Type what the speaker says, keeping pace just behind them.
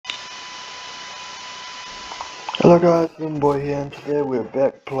Hello guys, Boy here, and today we're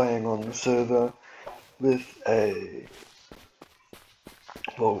back playing on the server with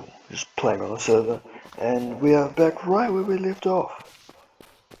just playing on the server, and we are back right where we left off.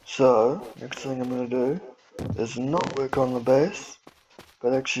 So, next thing I'm going to do is not work on the base,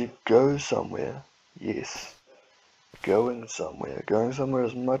 but actually go somewhere. Yes, going somewhere. Going somewhere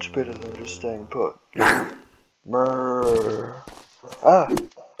is much better than just staying put. Brrr. Ah!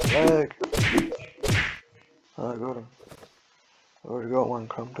 Lag! I got him. Already got one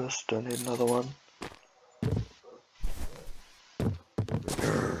compass, don't need another one.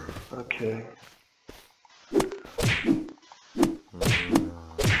 Okay.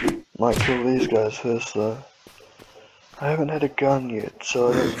 Might kill these guys first though. I haven't had a gun yet,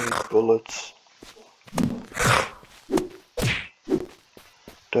 so I don't need bullets.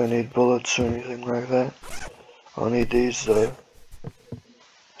 Don't need bullets or anything like that. I'll need these though,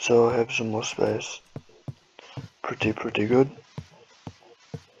 so I'll have some more space. Pretty good.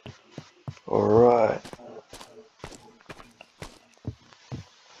 Alright.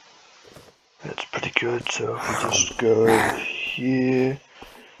 That's pretty good, so if we just go over here.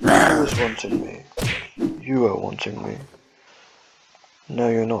 Who is wanting me? You are wanting me. No,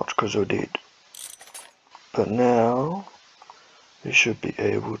 you're not, because you're dead. But now, we should be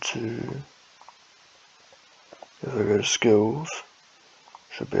able to, if I go to skills,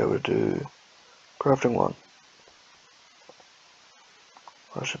 should be able to do crafting 1.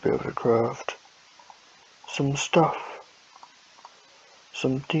 I should be able to craft some stuff.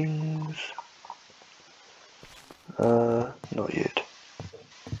 Some things. Not yet.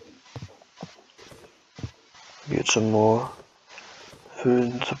 Get some more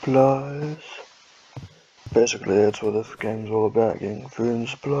food and supplies. Basically that's what this game's all about, getting food and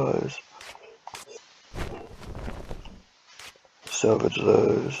supplies. Salvage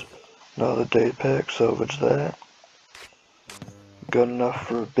those. Another day pack, salvage that. Got enough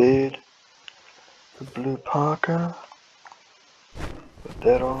for a bed. A blue parka. Put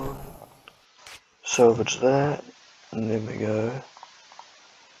that on. Salvage that. And then we go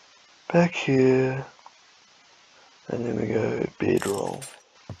back here. And then we go bedroll.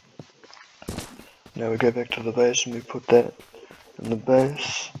 Now we go back to the base and we put that in the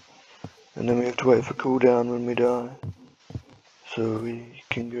base. And then we have to wait for cooldown when we die. So we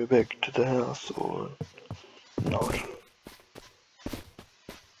can go back to the house or not.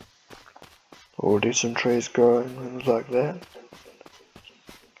 Already some trees growing, things like that.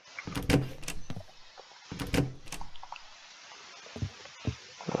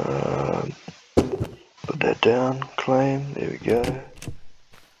 Put that down, claim, there we go.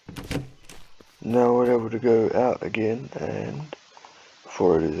 Now we're able to go out again, and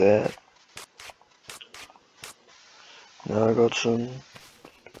before I do that, now I got some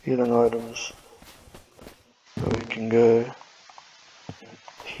healing items. So we can go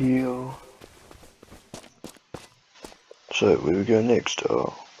heal. So where we go next?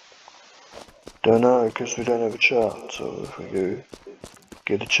 Oh, don't know, because we don't have a chart. So if we go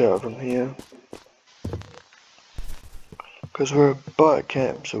get a chart from here, because we're by a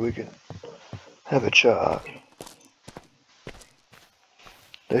camp, so we can have a chart.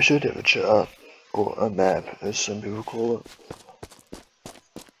 They should have a chart, or a map, as some people call it.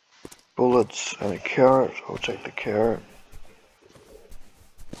 Bullets and a carrot. I'll take the carrot.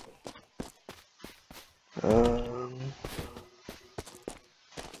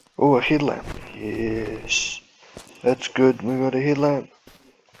 Oh, a headlamp. Yes. That's good. We got a headlamp.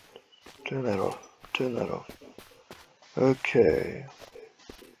 Turn that off. Turn that off. Okay.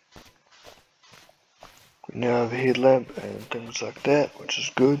 We now have a headlamp and things like that, which is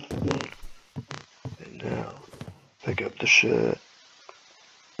good. And now, pick up the shirt.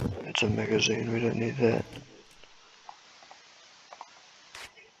 It's a magazine, we don't need that.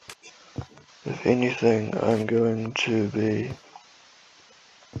 If anything, I'm going to be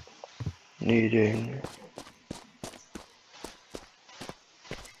needing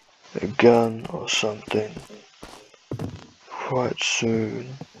a gun or something quite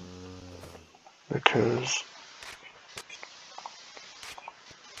soon, because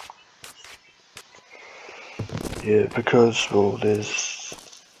well, there's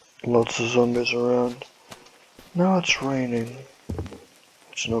lots of zombies around. Now it's raining.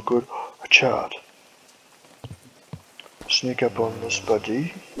 It's not good. A chart. Sneak up on this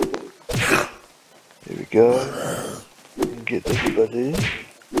buddy. There we go. And get this buddy.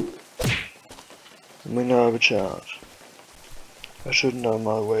 And we now have a chart. I should know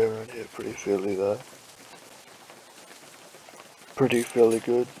my way around here pretty fairly though. Pretty fairly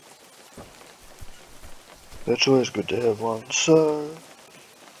good. That's always good to have one. So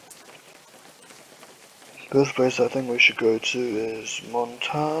First place I think we should go to is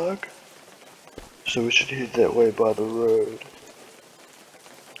Montauge. So we should head that way by the road.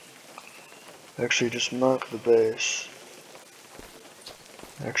 Actually, just mark the base.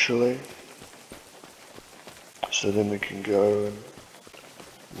 Actually. So then we can go and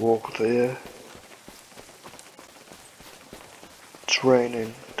walk there. It's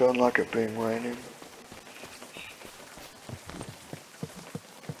raining. Don't like it being raining.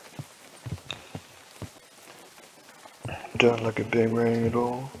 Don't like it being raining at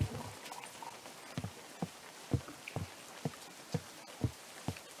all.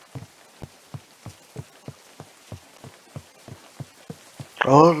 A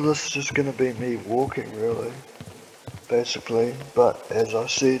lot of this is just gonna be me walking, really. Basically. But as I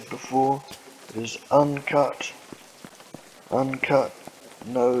said before, it is uncut. Uncut.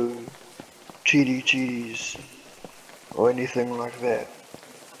 No cheaties or anything like that.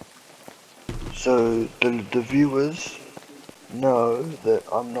 So the viewers know that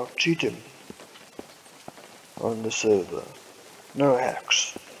I'm not cheating on the server. No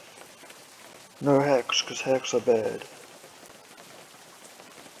hacks. No hacks, because hacks are bad.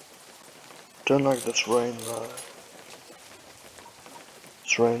 Don't like this rain though.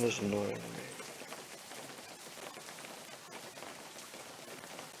 This rain is annoying me.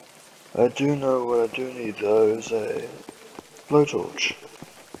 I do know what I do need though is a blowtorch.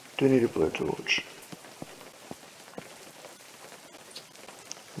 Do need a blowtorch.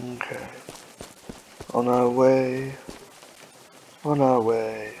 Okay. On our way. On our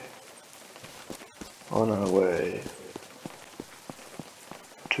way. On our way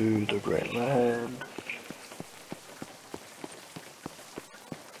to the Great Land.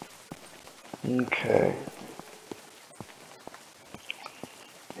 Okay.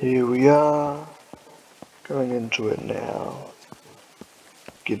 Here we are. Going into it now.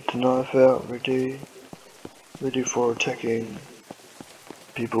 Get the knife out, ready. Ready for attacking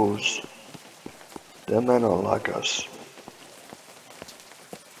peoples. They may not like us.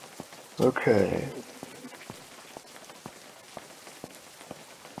 Okay.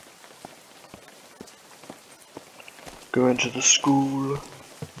 Go into the school.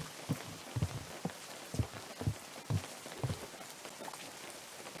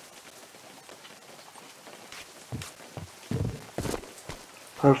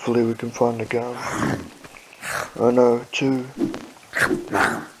 Hopefully we can find a gun. Oh no, two.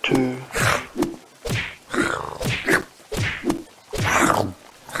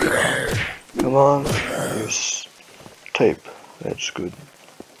 Come on. Yes. Tape. That's good.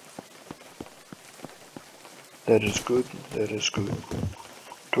 That is good. That is good.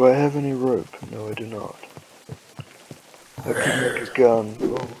 Do I have any rope? No, I do not. I can make a gun.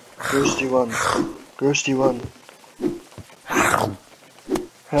 Oh, ghosty one. Ghosty one.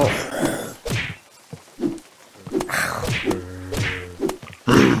 Help.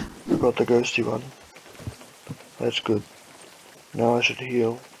 I got the ghosty one. That's good. Now I should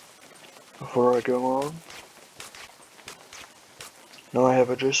heal before I go on. Now I have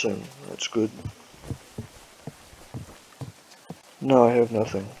a dressing. That's good. No, I have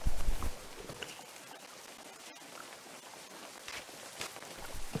nothing.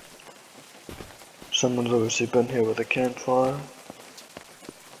 Someone's obviously been here with a campfire.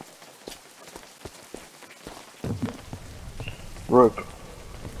 Rope.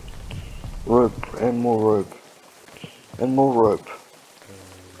 Rope and more rope. And more rope.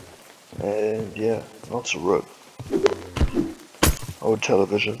 And yeah, lots of rope. Old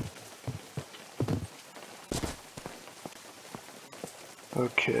television.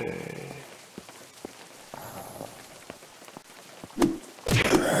 Okay.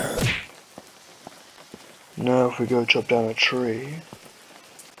 Now if we go chop down a tree,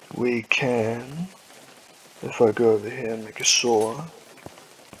 we can, if I go over here and make a saw,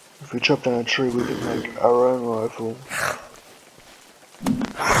 if we chop down a tree we can make our own rifle.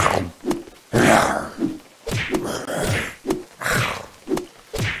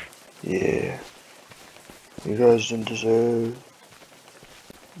 Yeah. You guys don't deserve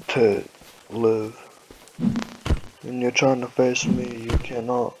to live. When you're trying to face me, you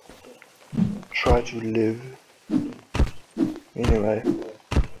cannot try to live. Anyway.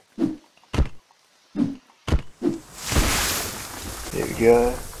 There we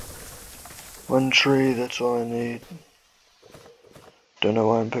go. One tree, that's all I need. Don't know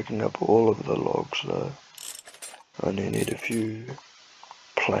why I'm picking up all of the logs though. I only need a few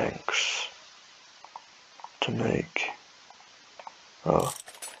planks to make. Oh,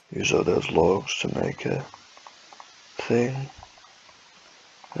 use all those logs to make a thing.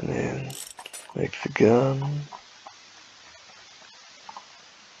 And then make the gun.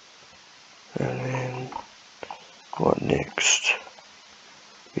 And then What next?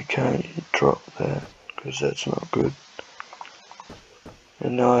 We can't drop that because that's not good.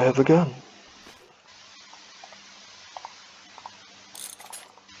 And now I have a gun.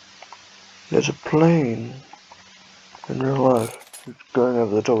 There's a plane in real life. It's going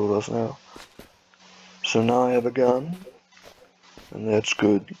over the top of us now. So now I have a gun. And that's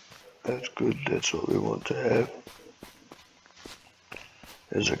good. That's good. That's what we want to have.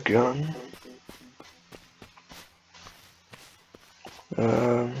 There's a gun.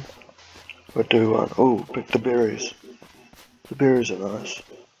 What do we want? Oh, pick the berries. The berries are nice.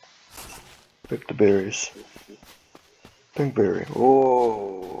 Pick the berries. Pink berry.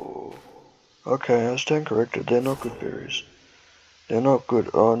 Oh. Okay, I stand corrected. They're not good berries. They're not good.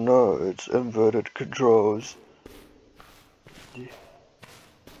 Oh no, it's inverted controls.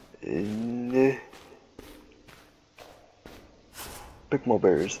 Pick more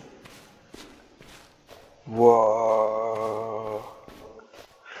berries. Whoa.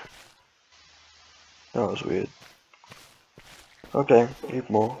 That was weird. Okay, eat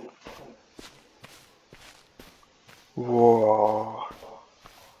more. Whoa.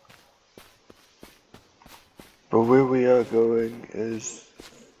 But where we are going is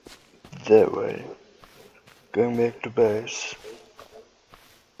that way. Going back to base.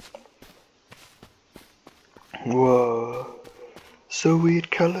 Whoa. So weird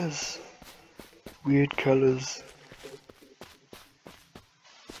colors. Weird colors.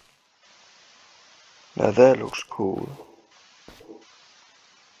 Now that looks cool.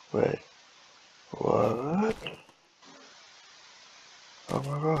 Wait. What? Oh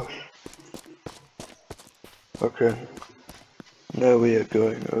my gosh. Okay. Now we are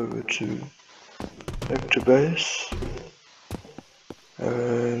going over to back to base.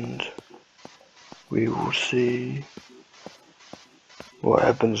 And we will see what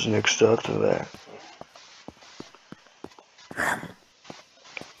happens next after that.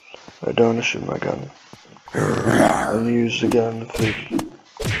 I don't want to shoot my gun. I only use the gun for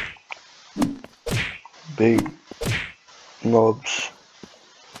big mobs.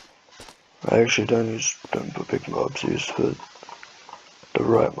 I actually don't for big mobs, I use for the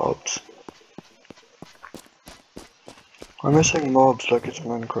right mobs. I'm saying mobs like it's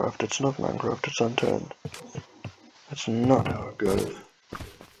Minecraft. It's not Minecraft, it's Unturned. That's not how it goes.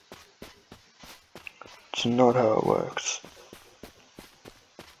 It's not how it works.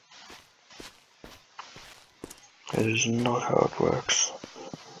 It is not how it works.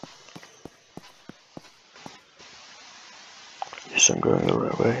 Yes, I'm going the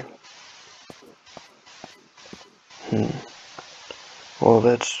right way. Well,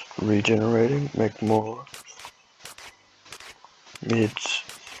 that's regenerating. Make more mids.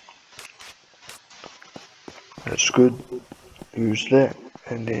 That's good. Use that.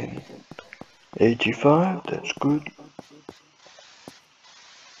 And then 85, that's good.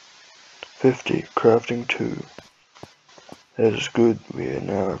 50, crafting 2. That is good. We are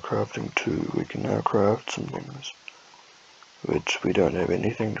now crafting 2. We can now craft some things which we don't have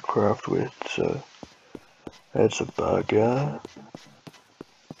anything to craft with, so that's a bugger.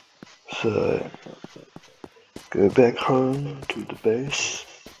 So go back home to the base.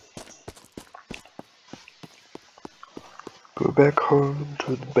 Go back home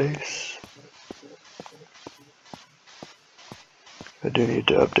to the base. I do need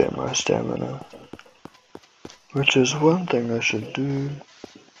to update my stamina, which is one thing I should do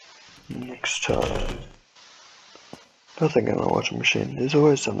next time. Nothing in the washing machine. There's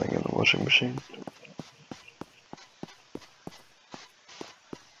always something in the washing machine.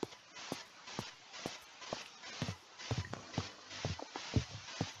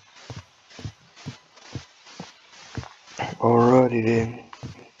 Alrighty then.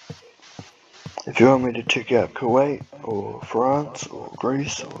 If you want me to check out Kuwait or France or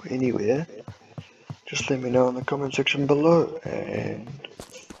Greece or anywhere, just let me know in the comment section below. And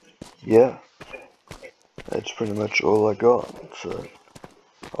yeah, that's pretty much all I got. So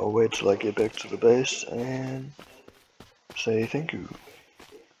I'll wait till I get back to the base and say thank you.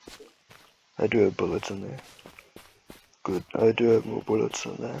 I do have bullets in there. Good, I do have more bullets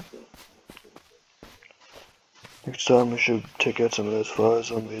than that. Next time we should take out some of those fire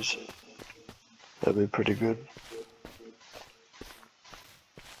zombies. That'd be pretty good.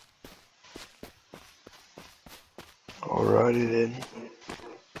 Alrighty then.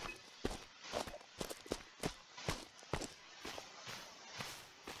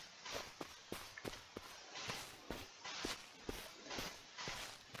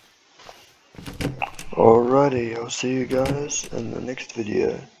 Alrighty, I'll see you guys in the next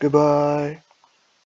video. Goodbye.